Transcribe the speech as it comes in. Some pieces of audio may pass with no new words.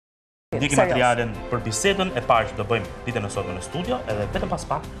ndjeki materialen për bisedën e parë që do bëjmë ditën e sotme në studio, edhe vetëm pas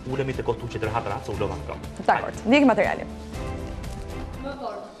pak ulemi te kotu që të rahat rahat se u lova në këmbë. Dakor, ndjeki materialin. Më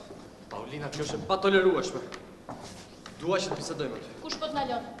fort. Paulina, kjo është e patolerueshme. Dua që të bisedojmë aty. Kush po të na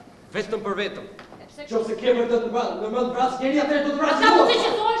lën? Vetëm për vetëm. Nëse kemi të mend vras, keni atëherë do të vrasë. Ka mundësi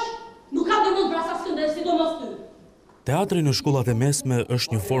që thosh? Nuk ka të mund vrasa skënder, sidomos ty. Teatri në shkollat e mesme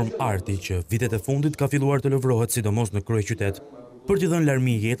është një formë arti që vitet e fundit ka filluar të lëvrohet sidomos në kryeqytet për t'i dhënë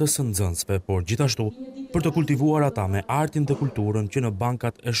larmi jetës së nxënësve, por gjithashtu për të kultivuar ata me artin dhe kulturën që në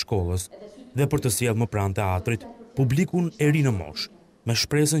bankat e shkollës dhe për të sjellë më pranë teatrit publikun e ri në moshë, me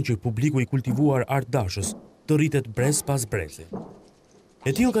shpresën që publiku i kultivuar artdashës të rritet brez pas brezi. E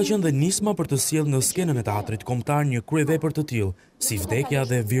tillë ka qenë dhe nisma për të sjellë në skenën e teatrit kombëtar një kryevepër të tillë si Vdekja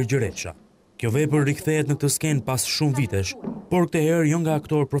dhe Virgjeresha. Kjo vepër rikthehet në këtë skenë pas shumë vitesh, por këtë herë jo nga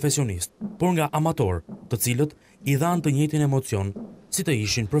aktor profesionist, por nga amator, të cilët i dhanë të njëjtin emocion si të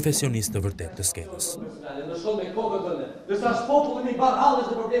ishin profesionistë të vërtet të skenës.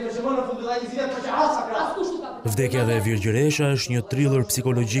 Vdekja dhe Virgjeresha është një thriller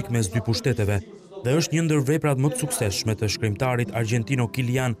psikologjik mes dy pushteteve dhe është një ndër veprat më të suksesshme të shkrimtarit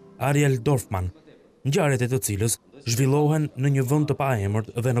argentino-kilian Ariel Dorfman, ngjarjet e të cilës zhvillohen në një vend të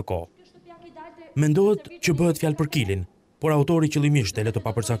paemërt dhe në kohë. Mendohet që bëhet fjalë për Kilin, por autori qëllimisht e le të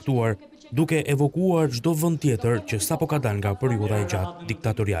papërcaktuar duke evokuar çdo vend tjetër që sapo ka dalë nga periudha e gjatë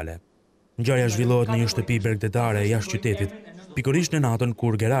diktatoriale. Ngjarja zhvillohet në një shtëpi bergdetare jashtë qytetit, pikërisht në natën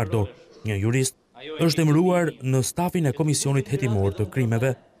kur Gerardo, një jurist, është emëruar në stafin e komisionit hetimor të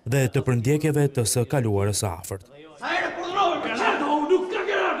krimeve dhe të përndjekjeve të së kaluarës së afërt.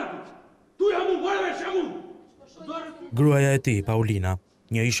 Gruaja e tij, Paulina,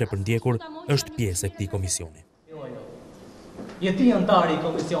 një ishe përndjekur, është pjesë e këtij komisioni. Je ti antari i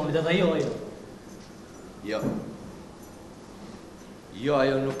komisionit edhe jo. Jo. Jo,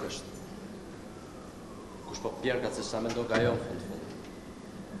 ajo nuk është. Kush po pjerkat se sa mendon ka ajo në fund.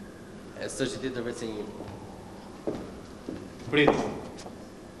 E s'është tjetër vetë se një. Prit.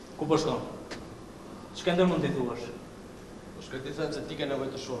 Ku po shkon? Çka ndërmend ti thuash? Po shkoj të them se ti ke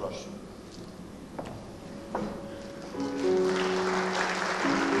nevojë të shurrosh.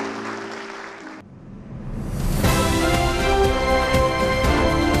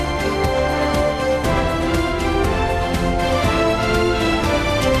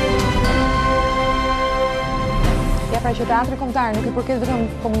 Pra që teatri kombëtar nuk i përket vetëm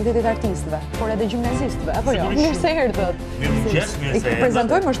komunitetit artistëve, por edhe gjimnazistëve, apo jo? Mirë se erdhët. Mirëmëngjes, mirë se erdhët.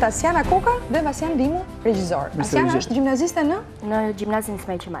 Prezantojmë është Asiana Koka dhe Vasian Dimu, regjisor. Asiana është gjimnaziste në gjimnazin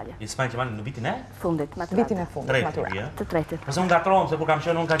Ismail Qemali. Ismail Qemali në vitin e? Fundit, maturat. Vitin e fundit, maturat. Të tretit. Përse unë gatrohem, se kur kam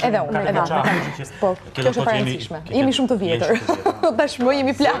qenë unë ka qenë. Po, kjo është e parëndësishme. Jemi shumë të vjetër. Tashmë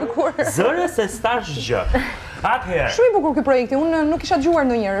jemi plakur. Zëre se stash gjë. Shumë i bukur ky projekti. Unë nuk isha dëgjuar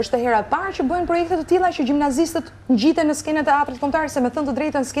ndonjëherë. Është e hera e parë që bëhen projekte të tilla që gjimnazistët ngjiten në skenën e teatrit kombëtar, se me thënë të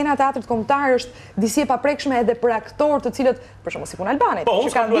drejtën skena e teatrit kombëtar është disi e paprekshme edhe për aktorë të cilët, për shembull si puna Albanit,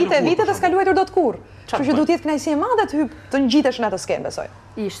 që kanë vite të s'ka luajtur dot kurrë. Kështu që duhet të jetë kënaqësi e madhe të ngjitesh në atë skenë, besoj.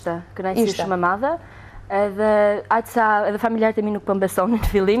 Ishte kënaqësi shumë e madhe. Edhe aq sa edhe familjarët e mi nuk po mbesonin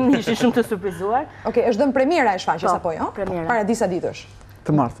në fillim, ishin shumë të surprizuar. Okej, është dhënë premiera e shfaqjes apo jo? Para disa ditësh.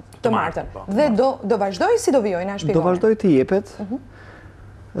 Të martën. Të martën. Dhe do vazhdoj si do vijoj, na shpjegoni. Do vazhdoj të jepet.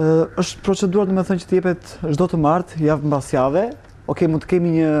 Është proceduar, do të thënë që të jepet çdo të martë, javë mbas jave. Okej, mund të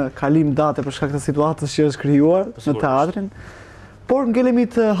kemi një kalim date për shkak të situatës që është krijuar në teatrin. Por ngelemi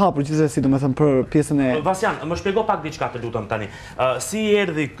të hapur gjithsesi, domethënë për pjesën e. Vasian, më shpjego pak diçka të lutem tani. Si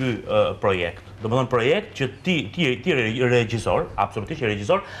erdhi ky projekt? Domethënë projekt që ti regjisor, absolutisht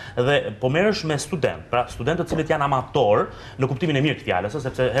regjisor, dhe po merresh me student, pra studentë të cilët janë amator në kuptimin e mirë të fjalës,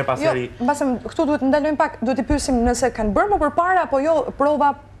 sepse her pas heri. Jo, mbasëm këtu duhet ndalojmë pak, duhet të pyesim nëse kanë bërë më përpara apo jo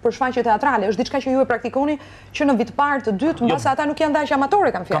prova për shfaqje teatrale, është diçka që ju e praktikoni që në vit parë të dytë, mbase ata nuk janë dashje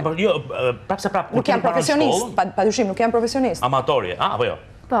amatore kanë fjalë. Jo, prapse prap. Nuk janë profesionistë, padyshim nuk janë profesionistë. Amatorje, apo jo?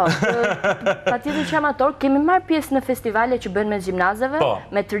 Po, patjetër që amator, kemi marrë pjesë në festivale që bëhen me gjimnazeve,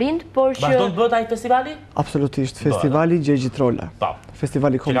 me të rinjt, por që... Vazhdon të bëhet ai festivali? Absolutisht, festivali Gjegjitrola. Po.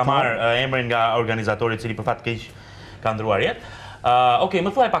 Festivali kombëtar. Që ka marrë emrin nga organizatori i cili për fat keq ka ndruar jetë. Okej,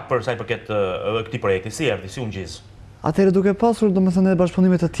 më thuaj pak për sa i përket këtij projekti, si erdhi, si u ngjiz? Atëherë duke pasur domethënë edhe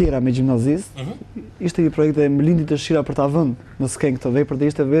bashkëpunime të tjera me gjimnazistë, ishte një projekt dhe më lindi dëshira për ta vënë në skenë këtë vepër dhe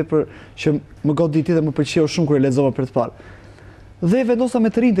ishte vepër që më goditi dhe më pëlqeu shumë kur e lexova për të parë. Dhe vendosa me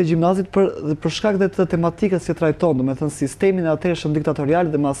të rinjtë e gjimnazit për shkak dhe të tematikës që trajton, domethënë sistemin e atëhershëm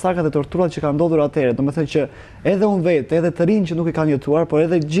diktatorial dhe masakrat dhe torturat që kanë ndodhur atëherë, domethënë që edhe unë vetë, edhe të rinj që nuk i kanë jetuar, por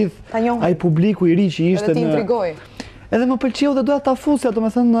edhe gjithë ai publiku i ri që ishte në. Edhe më pëlqeu dhe doja ta fusja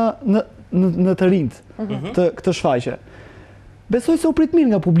domethënë në të rinjt këtë shfaqje. Besoj se u prit mirë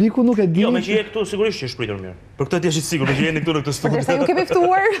nga publiku, nuk e di. Jo, me që je këtu sigurisht që është pritur mirë. Për këtë ti je sigur, me që jeni këtu në këtë studio. Përderisa ju kemi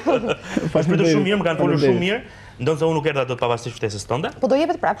ftuar. Është pritur shumë mirë, më kanë folur shumë mirë. Ndonse unë nuk erdha dot pavarësisht ftesës tënde. Po do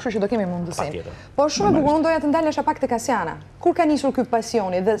jepet prapë, kështu që do kemi mundësinë. Po shumë e bukur, unë doja të ndalesha pak tek Asiana. Kur ka nisur ky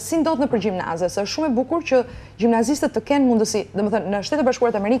pasioni dhe si ndodh nëpër gjimnaze? Është shumë e bukur që gjimnazistët të kenë mundësi, domethënë në Shtetet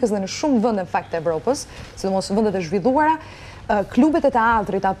Bashkuara të Amerikës dhe në shumë vende në fakt të Evropës, sidomos vendet e zhvilluara, klubet e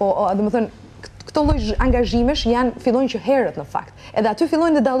teatrit apo domethënë këto lloj angazhimesh fillojnë që herët në fakt. Edhe aty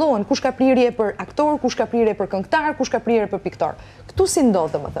fillojnë të dallohen kush ka prirje për aktor, kush ka prirje për këngëtar, kush ka prirje për piktor. Ktu si ndodh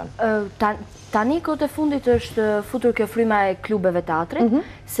domethënë? Tani kohët e fundit është futur kjo fryma e klubeve teatrit,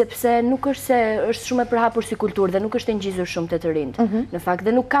 sepse nuk është se është shumë e përhapur si kulturë dhe nuk është e ngjizur shumë te të rinjt. Në fakt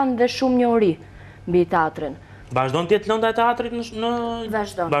dhe nuk kanë dhe shumë njohuri mbi teatrin. Vazhdon të jetë lënda e teatrit në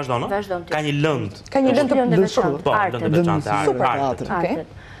Vazhdon. Ka një lëndë. Ka një lëndë të veçantë. Po, lëndë të veçantë. Artin.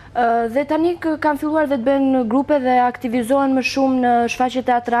 Dhe tani kanë filluar dhe të bëjnë grupe dhe aktivizohen më shumë në shfaqje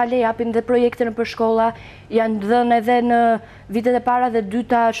teatrale, japin dhe projekte në përshkolla, janë dhënë edhe në vitet e para dhe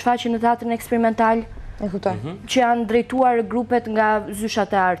dyta shfaqje në teatrin eksperimental, që janë drejtuar grupet nga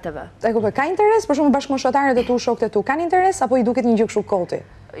zyshat e arteve. E kuptoj, ka interes, për shumë bashkëmoshtatarët e tu, shokët e tu, kanë interes apo i duket një gjë kështu koti?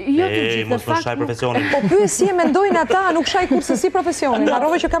 Jo të gjithë, mos më shaj profesionin. Po pyes si e mendojnë ata, nuk shaj kurse si profesionin.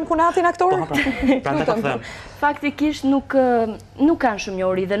 Harrove që kam kunatin aktor? Prandaj ta them. Faktikisht nuk kanë shumë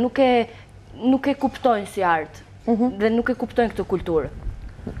njohuri dhe nuk e kuptojnë si art. Dhe nuk e kuptojnë këtë kulturë.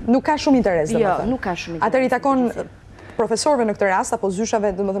 Nuk ka shumë interes, domethënë. Jo, nuk ka shumë interes. Atëherë i takon profesorëve në këtë rast apo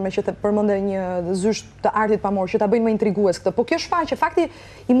zyshave, domethënë me që të përmendë një zysh të artit pamor që ta bëjnë më intrigues këtë. Po kjo shfaqje, fakti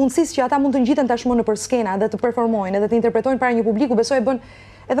i mundësisë që ata mund të ngjiten tashmë nëpër skena dhe të performojnë edhe të interpretojnë para një publiku, besoj e bën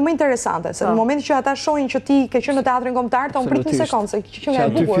edhe më interesante, se në momentin që ata shohin që ti ke qenë në teatrin kombëtar, ta prit një sekondë, se që nga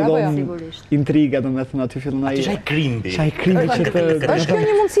e bukur apo jo? Sigurisht. Intriga, domethënë aty fillon ai. Shaj krimbi. Shaj krimbi që të. Është kjo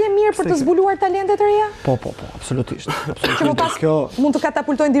një mundësi e mirë për të zbuluar talentet e reja? Po, absolutisht. Që më pas mund të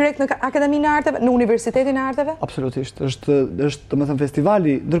katapultojnë direkt në Akademinë e Arteve, në Universitetin e Arteve? Absolutisht. Është domethënë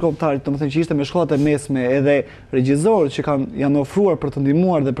festivali ndërkombëtar, domethënë që ishte me shkollat e mesme edhe regjizorët që janë ofruar për të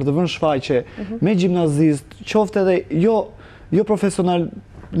ndihmuar dhe për të vënë shfaqje me gjimnazistë, qoftë edhe jo profesionalisht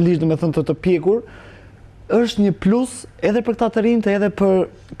domethënë të pjekur, është një plus edhe për këta të rinjtë, edhe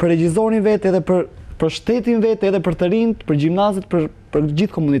për regjizorin vetë, edhe për shtetin vetë, edhe për të rinjtë, për gjimnazit, për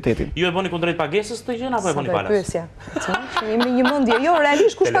gjithë komunitetin. Ju e bëni kundrejt pagesës të gjën apo e bëni falas? Pyesja. Jemi një mendje. Jo,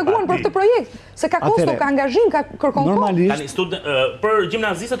 realisht kush paguan për këtë projekt? Se ka kosto, ka angazhim, ka kërkon kohë. Normalisht. Për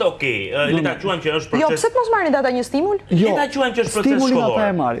gjimnazistët okej, le ta quajmë që është proces. Jo, pse mos marrin ata një stimul? Le ta quajmë që është proces shkollor. Stimulin ata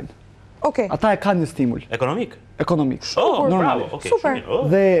e marrin. Okej. Ata e kanë një stimul. Ekonomik? Ekonomik. Oh, bravo. Okej. Super.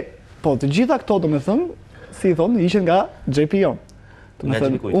 Dhe po, të gjitha këto domethënë, si i thonë, ishin nga xhepi jon.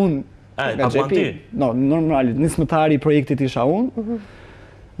 Domethënë, unë nga xhepi. No, normalisht, nismëtari i projektit isha unë.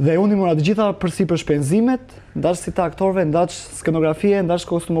 Dhe unë i mora të gjitha përsipër shpenzimet, ndash si të aktorëve, ndash skenografie, ndash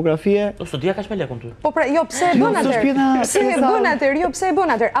kostumografie. O studia kaq me lekun ty. Po pra, jo, pse e bën atëherë? Pse e bën atëherë? Jo, pse e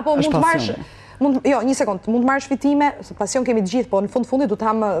bën atëherë? Apo mund të marrësh Jo, një sekond, mund të marrësh fitime, pasion kemi të gjithë, po në fundit du të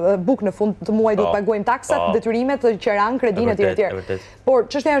hamë buk në fund të muaj, du të paguajmë taksat, detyrimet, qeran, kredinë e tjerë. Por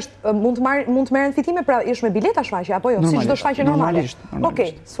çështja është, mund të merren fitime, pra është me bileta shfaqje, apo jo, si çdo shfaqje normale?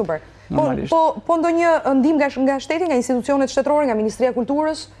 Okej, super. Po ndonjë ndihmë nga shteti, nga institucionet shtetërore, nga Ministria e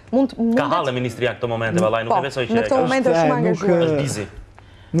Kulturës, mund Ka hallë Ministria këto momente, vallai, nuk e besoj që në këto momente është shumë angazhuar. Është bizi.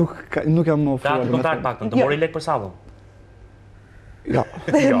 Nuk jam më ofruar. Teatri kombëtar paktën, të mori lek për sallën. Jo.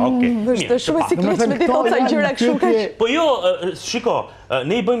 Jo, okej. Është shumë siklesh me ditë ca gjëra kështu kaq. Po jo, shiko,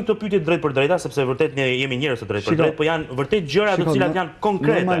 ne i bëjmë këto pyetje drejt për drejta sepse vërtet ne jemi njerëz të drejt për drejt, po janë vërtet gjëra të cilat janë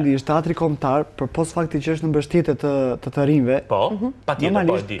konkrete. Normalisht teatri kombëtar, përpos faktit që është në mbështetje të rinjve, po,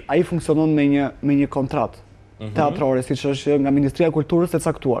 patjetër po e di. Ai funksionon me një kontratë teatrore, siç është nga Ministria e Kulturës e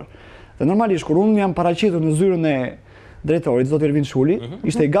caktuar. Dhe normalisht kur unë jam paraqitur në zyrën e drejtorit, zoti Ervin Shuli,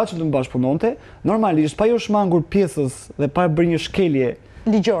 ishte i gatshëm të më bashkëpunonte, normalisht pa jo shmangur pjesës dhe pa bërë një shkelje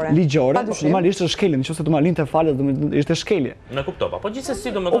ligjore, normalisht është shkelje, nëse do ma linte falet, ishte shkelje. Ne kuptova, po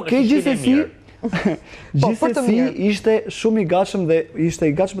gjithsesi domethënë është shkelje e mirë. Gjithsesi ishte shumë i gatshëm dhe ishte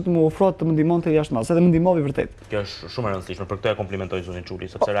i gatshëm të më ofrohet të më ndihmonte jashtëmas, edhe më ndihmovi vërtet. Kjo është shumë e rëndësishme, për këtë e komplimentoj zonin Çuli,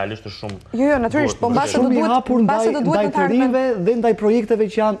 sepse realisht është shumë Jo, natyrisht, po mbase do duhet ndaj të rinjve dhe ndaj projekteve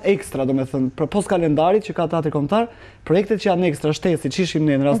që janë ekstra, domethënë, përpos kalendarit që ka teatri kombëtar, projektet që janë ekstra shtesë, siç ishim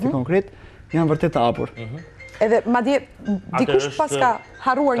ne në rastin konkret, janë vërtet të hapur. Edhe madje dikush pas ka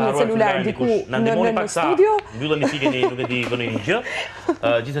harruar një celular diku në studio. Mbyllën i fikeni, nuk e di bëni një gjë.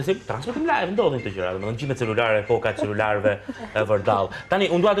 Gjithsesi, transmetim live ndodhin këto gjëra, domethënë gjithë me celulare, koka e celularëve e vërdall. Tani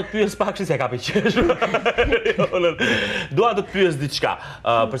unë dua të të pyes pak se ka pëlqyer. Dua të të pyes diçka.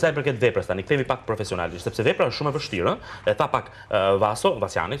 Për sa i përket veprës tani, kthehemi pak profesionalisht, sepse vepra është shumë e vështirë, e tha pak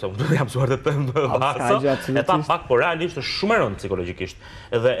Vasiani, se unë do jam mësuar të them Vaso. E tha pak, por realisht është shumë e rëndë psikologjikisht.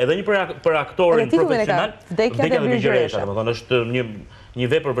 Edhe një për aktorin profesional, Vdekja dhe Virgjeresha, domethënë është një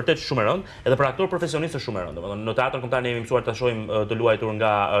vepër vërtet shumë e rëndë, edhe për aktor profesionist është shumë e rëndë. Domethënë në teatrin kombëtar ne jemi mësuar ta shohim të luajtur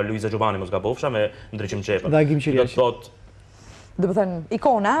nga Luiza Gjovani, mos gabofsha, me Ndriçim Çepën. Dhe Agim Qiriashi. Do të thënë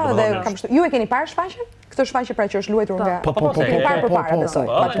ikona dhe ju e keni parë shfaqjen? Këtë shfaqje pra që është luajtur nga përpara besoj.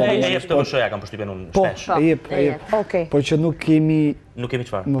 E jep të vëshoja kam përshtypjen unë shpesh. Po, e jep. Okej. Por që nuk kemi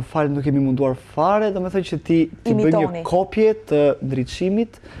çfarë. Më fal, nuk kemi munduar fare, domethënë që ti bëj një kopje të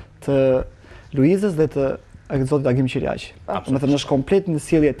Ndriçimit, të Luizës dhe të zotit Agim Qiriashi. Domethënë është komplet në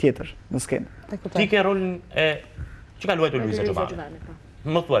sjellje tjetër në skenë. Ti ke rolin e që ka luajtur Luiza Gjovani.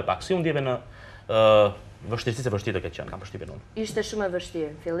 Më thuaj pak, si u ndjeve në vështirësi se vështirë do ketë qenë, kam përshtypjen unë. Ishte shumë e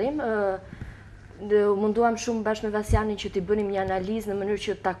vështirë në fillim. Munduam shumë bashkë me Vasianin që t'i bënim një analizë në mënyrë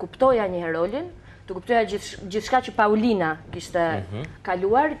që ta kuptoja një rolin, të kuptoja gjithçka që Paulina kishte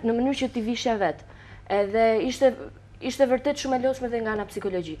kaluar në mënyrë që t'i vishja vetë. Edhe ishte vërtet shumë e lodhshme dhe nga ana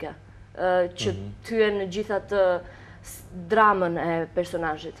psikologjike, që t'hyen në gjithat dramën e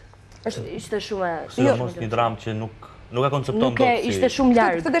personazhit. Ishte shumë e... Sidomos një dramë që nuk e koncepton dot si... Ishte shumë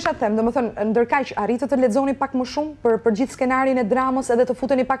larg. Këtë desha të them, domethënë ndërkaq arritët të lexoni pak më shumë për gjithë skenarin e dramës edhe të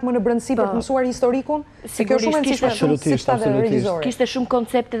futeni pak më në brendësi për të mësuar historikun. Kjo shumë e rëndësishme si shtatë regjizore. Kishte shumë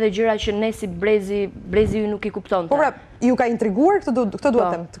koncepte dhe gjëra që ne si brezi ju nuk i kuptonte. Po pra, ju ka intriguar këtë duhet të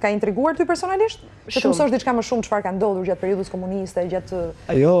them. Të ka intriguar ty personalisht? Që të mësosh diçka më shumë çfarë ka ndodhur gjatë periudhës komuniste, gjatë...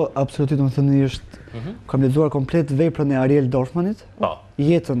 Ajo, absolutisht, domethënë është kam lexuar komplet veprën e Ariel Dorfmanit,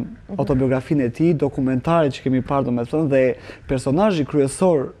 jetën, autobiografinë e tij, dokumentaret që kemi parë domethënë dhe personazhi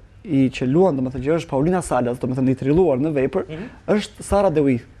kryesor i që luan domethënë që është Paulina Salas, domethënë i trilluar në vepër, është Sara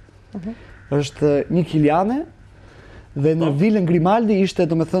Dewi. Është një kiliane dhe në vilën Grimaldi ishte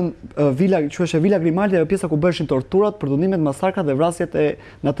domethënë vila quhej Vila Grimaldi, ajo pjesa ku bëheshin torturat, përdhunimet, masakrat dhe vrasjet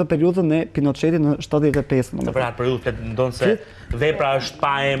në atë periudhën e Pinochetit në 75. Në për atë periudhë ndonë se vepra është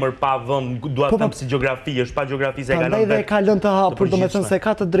pa emër, pa vend, dua të them si gjeografi, është pa gjeografi se e ka lënë. Prandaj dhe e ka lënë të hapur, domethënë se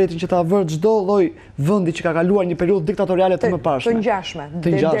ka të drejtin që ta vërë çdo lloj vendi që ka kaluar një periudhë diktatoriale të mëparshme. Të ngjashme.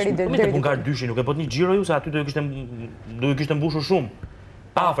 Deri Bunkar dyshi nuk e bot një xhiro ju se aty do ju kishte mbushur shumë.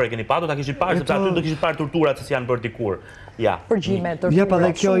 Afër e keni patur, ta kishit parë, sepse aty do kishit parë torturat që janë bërë dikur. Ja. Përgjime, tortura. Ja, pa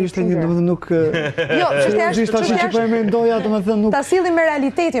dhe kjo ishte një, domethënë nuk... Jo, çështja që po e mendoja, domethënë nuk... Ta sillim me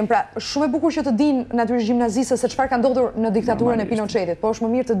realitetin, pra, shumë e bukur që të dinë natyrisht gjimnazistët se çfarë ka ndodhur në diktaturën e Pinochetit, po është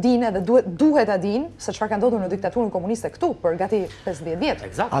më mirë të dinë dhe duhet ta dinë se çfarë ka ndodhur në diktaturën komuniste këtu për gati 50 vjet.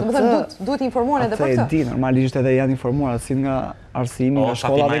 Domethënë duhet të informohen edhe për këtë. Atë e di, normalisht edhe janë informuar si nga arsimi, nga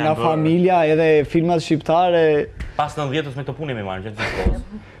shkolla dhe nga familja, edhe filmat shqiptare. Pas 90-s me këtë punë mi marrën gjatë shkollës.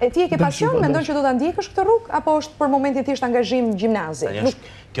 E ti e ke pasion, mendon që do ta ndjekësh këtë rrugë apo është për momentin thjesht angazhim gjimnazi?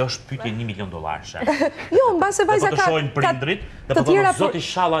 Kjo është pyetje $1 milion. Jo, mbase vajza ka të shohin prindrit, dhe po thonë zoti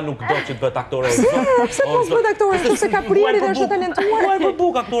inshallah nuk do që të bëhet aktore. Pse mos bëhet aktore, sepse ka priri dhe është talentuar. Vuaj për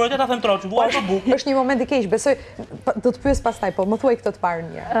buk aktorët, ta them troç, vuaj për buk. Është një moment i keq, besoj do të pyes pastaj, po më thuaj këtë të parë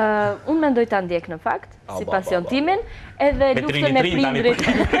një. Unë mendoj ta ndjek në fakt, si pasion timin, edhe luftën me prindrit.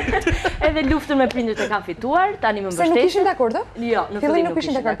 Edhe luftën me prindrit e kanë fituar, tani më mbështesin. Se nuk ishin dakord, ë? Jo, në fillim nuk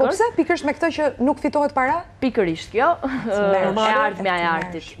ishin dakord. Po pse? Pikërisht me këtë që nuk fitohet para? Pikërisht kjo, e ardhmja e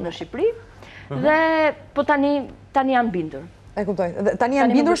artit në Shqipëri. Dhe po tani janë bindur. E kuptoj. Tani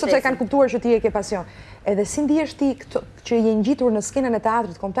janë bindur sepse kanë kuptuar që ti e ke pasion. Edhe si ndihesh ti që je ngjitur në skenën e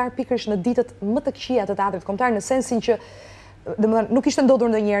teatrit kombëtar pikërisht në ditët më të këqija të teatrit kombëtar, në sensin që domethënë nuk ishte ndodhur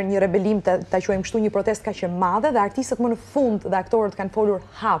ndonjëherë një rebelim ta quajmë kështu, një protestë kaq e madhe dhe artistët më në fund dhe aktorët kanë folur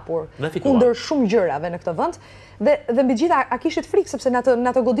hapur kundër shumë gjërave në këtë vend. Dhe mbi gjitha a kishit frikë sepse në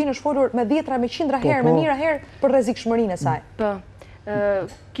atë godinë është folur me dhjetra, me qindra herë, me mijëra herë për rrezikshmërinë e saj. Po.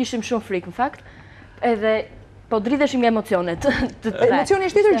 Kishim shumë frikë në fakt. Edhe po dridheshim nga emocionet. Emocioni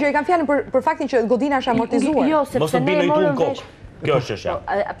është tjetër gjë, e kam fjalën për faktin që godina është amortizuar. Jo, sepse ne morëm vesh. Kjo është çështja.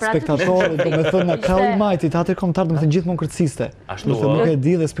 Spektatorët, domethënë në Kralli Majti, teatri kombëtar, domethënë gjithmonë kërciste. Ashtu nuk e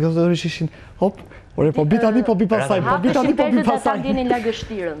di dhe spektatorët ishin hop, ore po bi tani, po bi pasaj, po bi tani, po bi pasaj. Ta ndjenin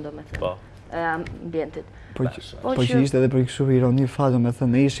lagështirën, domethënë. Po. E ambientit. Po që ishte edhe për kështu ironi fal, domethënë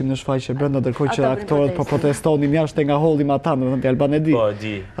ne ishim në shfaqje brenda ndërkohë që aktorët po protestonin jashtë nga hollim ata, domethënë ti Alban e di. Po,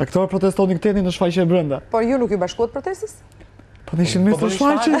 di. Aktorët protestonin këtej në shfaqje brenda. Po ju nuk ju bashkuat protestës? Po ne ishin mes të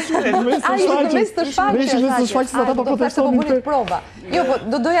shfaqjes. Mes të shfaqjes, ata po protestonin. Do bëni prova. Jo, po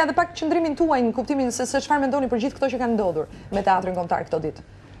do doja edhe pak qëndrimin tuaj në kuptimin se çfarë mendoni për gjithë këto që kanë ndodhur me teatrin kombëtar këto ditë.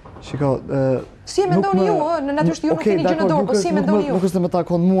 Shiko, si e mendoni ju, në natyrisht ju nuk keni gjë në dorë, po si e mendoni ju? Nuk është se më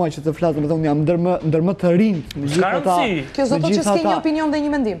takon mua që të flas, domethënë jam ndër më të rinj në gjithë ata. Kjo zot që s'ke një opinion dhe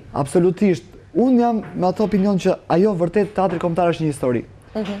një mendim. Absolutisht. Unë jam me ato opinion që ajo vërtet teatri kombëtar është një histori.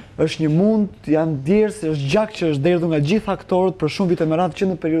 Është një mund, janë djerës, është gjak që është derdhur nga gjithë aktorët për shumë vite me radhë që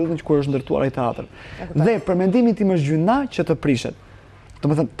në periudhën kur është ndërtuar ai teatr. Dhe për mendimin tim është gjyna që të prishet.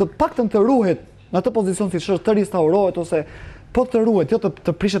 Domethënë të paktën të ruhet në atë pozicion siç është, të restaurohet ose po të ruhet, jo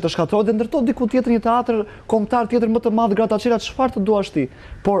të prishet, të shkatërrohet dhe ndërtohet diku tjetër një teatr kombëtar tjetër më të madh grattaciela, çfarë të duash ti.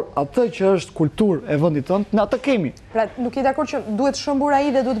 Por atë që është kulturë e vendit tonë, ne atë kemi. Pra, nuk je dakord që duhet shëmbur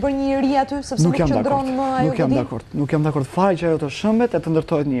ai dhe duhet bërë një iri aty sepse nuk qëndron më ajo Nuk jam dakord. Nuk jam dakord fare që ajo të shëmbet e të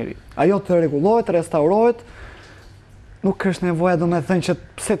ndërtohet një iri. Ajo të rregullohet, të restaurohet. Nuk është nevoja domethënë që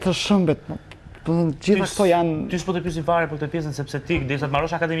pse të shëmbet. Gjitha këto janë... Ty s'po të pyesim fare për këtë pjesën, sepse ti derisa të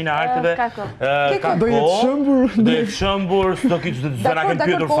marrësh Akademinë e Arteve, ka do jetë shëmbur. Do jetë shëmbur, s'do na kemë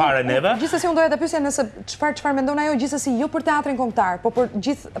pyetur fare neve. Gjithsesi unë doja të pyesja nëse çfarë mendon ajo gjithsesi jo për teatrin kombëtar, po për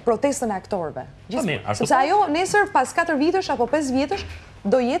gjithë protestën e aktorëve. Sepse ajo nesër pas 4 vitesh apo 5 vjetësh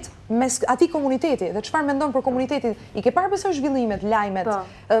do jetë mes atij komuniteti dhe çfarë mendon për komunitetin. I ke parë besoj zhvillimet, lajmet,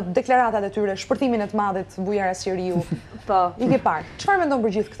 deklaratat e tyre, shpërtimin e të madhit Bujaras Qeriu. Po. I ke parë. Çfarë mendon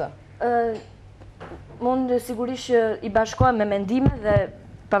për gjithë këtë? Mund sigurisht që i bashkohem me mendime dhe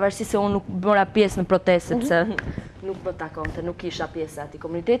pavarësisht se unë nuk bëra pjesë në protestë, sepse nuk më takonte, nuk isha pjesë e atij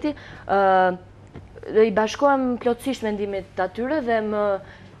komuniteti. I bashkohem plotësisht mendimit të atyre dhe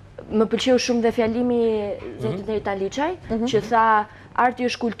më pëlqeu shumë dhe fjalimi zotit Artin Liçaj, që tha arti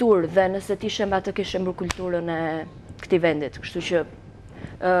është kulturë dhe nëse ti shemb atë ke shembur kulturën e këtij vendit. Kështu që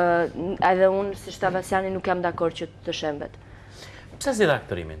edhe unë si Shtavasiani nuk jam dakord që të shembet. Pse zgjedh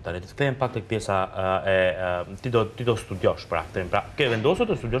aktorimin tani? Të kthejmë pak tek pjesa ti do studiosh për aktorin. Pra, ke vendosur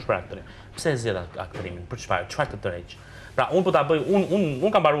të studiosh për aktorin. Pse zgjedh aktorimin? Për çfarë? Çfarë të tërheq? Pra, unë po ta bëj, unë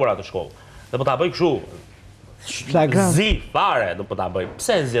kam mbaruar atë shkollë. Dhe po ta bëj kështu. Zi, fare, do po ta bëj.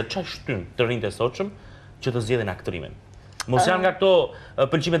 Pse zgjedh çfarë shtyn të rinjtë e sotshëm që të zgjedhin aktorimin? Mos janë nga këto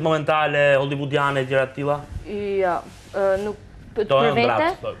pëlqimet momentale, hollywoodiane e tjera të tilla? Jo, nuk për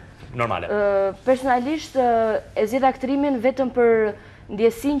vete. Normale. Personalisht e zgjedh aktrimin vetëm për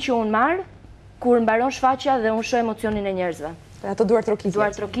ndjesinë që unë marr kur mbaron shfaqja dhe unë shoh emocionin e njerëzve. Ato duar trokitjet.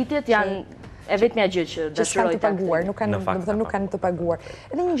 Duar trokitjet janë e vetmja gjë që dashuroj të paguar, nuk kanë të paguar.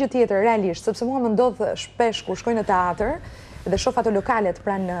 Edhe një gjë tjetër realisht, sepse mua më ndodh shpesh kur shkoj në teatr dhe shoh ato lokalet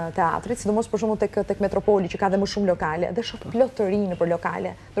pranë teatrit, sidomos për shembull tek Metropoli që ka dhe më shumë lokale, dhe shoh plot të rinj nëpër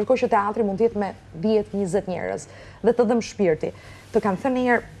lokale, ndërkohë që teatri mund të jetë me 10-20 njerëz dhe të dëm shpirti. Të kam thënë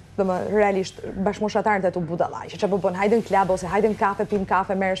një herë realisht bashkëmoshatarët e tu budallaj, që çfarë bën, hajde në klub ose hajde në kafe, pim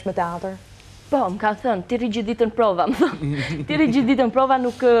kafe, merresh me teatr? Po, më kanë thënë, ti rri gjithë ditën prova, më thënë. Ti rri gjithë ditën prova,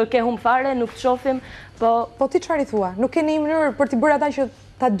 nuk ke humb fare, nuk të shohim, po... Po ti çfarë i thua? Nuk ke një mënyrë për t'i bërë ata që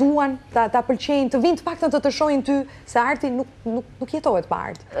ta duan, ta pëlqejnë, të vinë të paktën të shohin ty, se arti nuk jetohet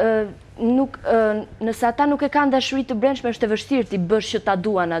pa art. Nëse ata nuk e kanë dashuri të brendshme, është e vështirë ti bësh që ta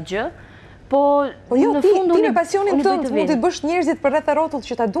duan atë gjë. Po jo, ti me pasionin tënd mund t'i bësh njerëzit për rreth e rrotull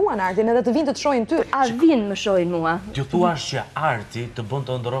që ta duan artin edhe të vinë të shohin ty. A vinë më shohin mua? Ti thuash që arti të bën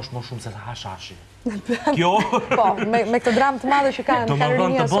të ëndërrosh më shumë se të hash hashi. Kjo? Po, me këtë dramë të madhe që kanë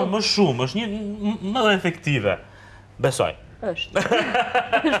rinja sot. Të bën më shumë, është një më efektive. Besoj. Është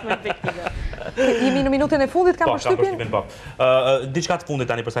më efektive. Jemi në minutën e fundit, kam përshtypjen? Po. Diçka të fundit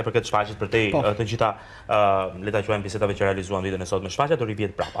tani për sa i përket shfaqjes për të gjitha le ta quajmë bisedave që realizuan ditën e sotme, shfaqja do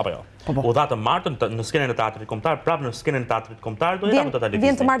rivjet prapë, apo jo? U dha të martën në skenën e teatrit kombëtar, prapë në skenën e teatrit kombëtar do jetë apo të televizion?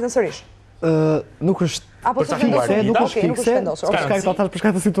 Vjen të martën sërish. Nuk është apo të vendosur, nuk është vendosur. Për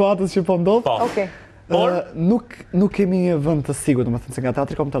shkak të situatës që po ndodh. Okej. Por nuk kemi një vend të sigurt, domethënë se nga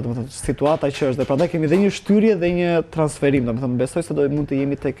teatri kombëtar, domethënë situata që është dhe prandaj kemi dhe një shtyrje dhe një transferim, domethënë besoj se do mund të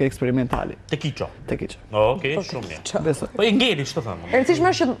jemi tek eksperimentali. Tek Iço. Okej, shumë mirë. Besoj. Po e ngeli ç'të them. E rëndësishme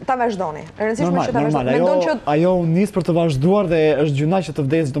është që ta vazhdoni. Mendon që ajo nis për të vazhduar dhe është gjuna që të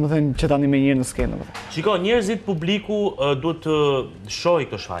vdesë, domethënë që tani më njëherë në skenë, domethënë. Shiko, njerëzit, publiku duhet të shohë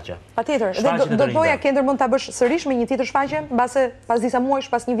këtë shfaqje. Patjetër. Dhe do doja ke ndërmend ta bësh sërish me një tjetër shfaqje, mbase pas disa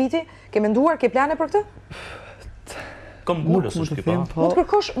muajsh, pas një viti, ke menduar, ke plane për këtë? Kom gulës është kjo.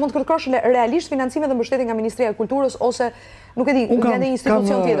 Mund të kërkosh realisht financime dhe mbështetje nga Ministria e Kulturës ose nuk e di, nga një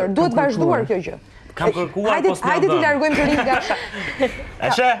institucion tjetër. Duhet vazhduar kjo gjë. Kam kërkuar pas hajde ti largojmë të rinj nga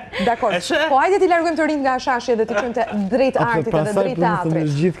Eshe? Dakor. Po hajde ti largojmë të rinj nga shashi dhe ti çojmë te drejt artit edhe drejt teatrit.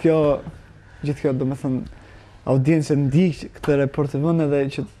 Gjithë kjo domethënë audiencë ndiq këtë reportivën edhe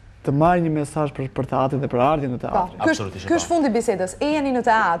që të marrë një mesazh për teatrin dhe për ardhin në teatrin. Absolutisht. Ky është fundi bisedës. Ejeni në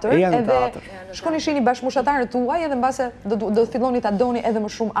teatr, edhe shkoni shihni bashkëmushatarët tuaj edhe mbase do filloni ta doni edhe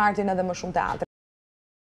më shumë artin edhe më shumë teatrin.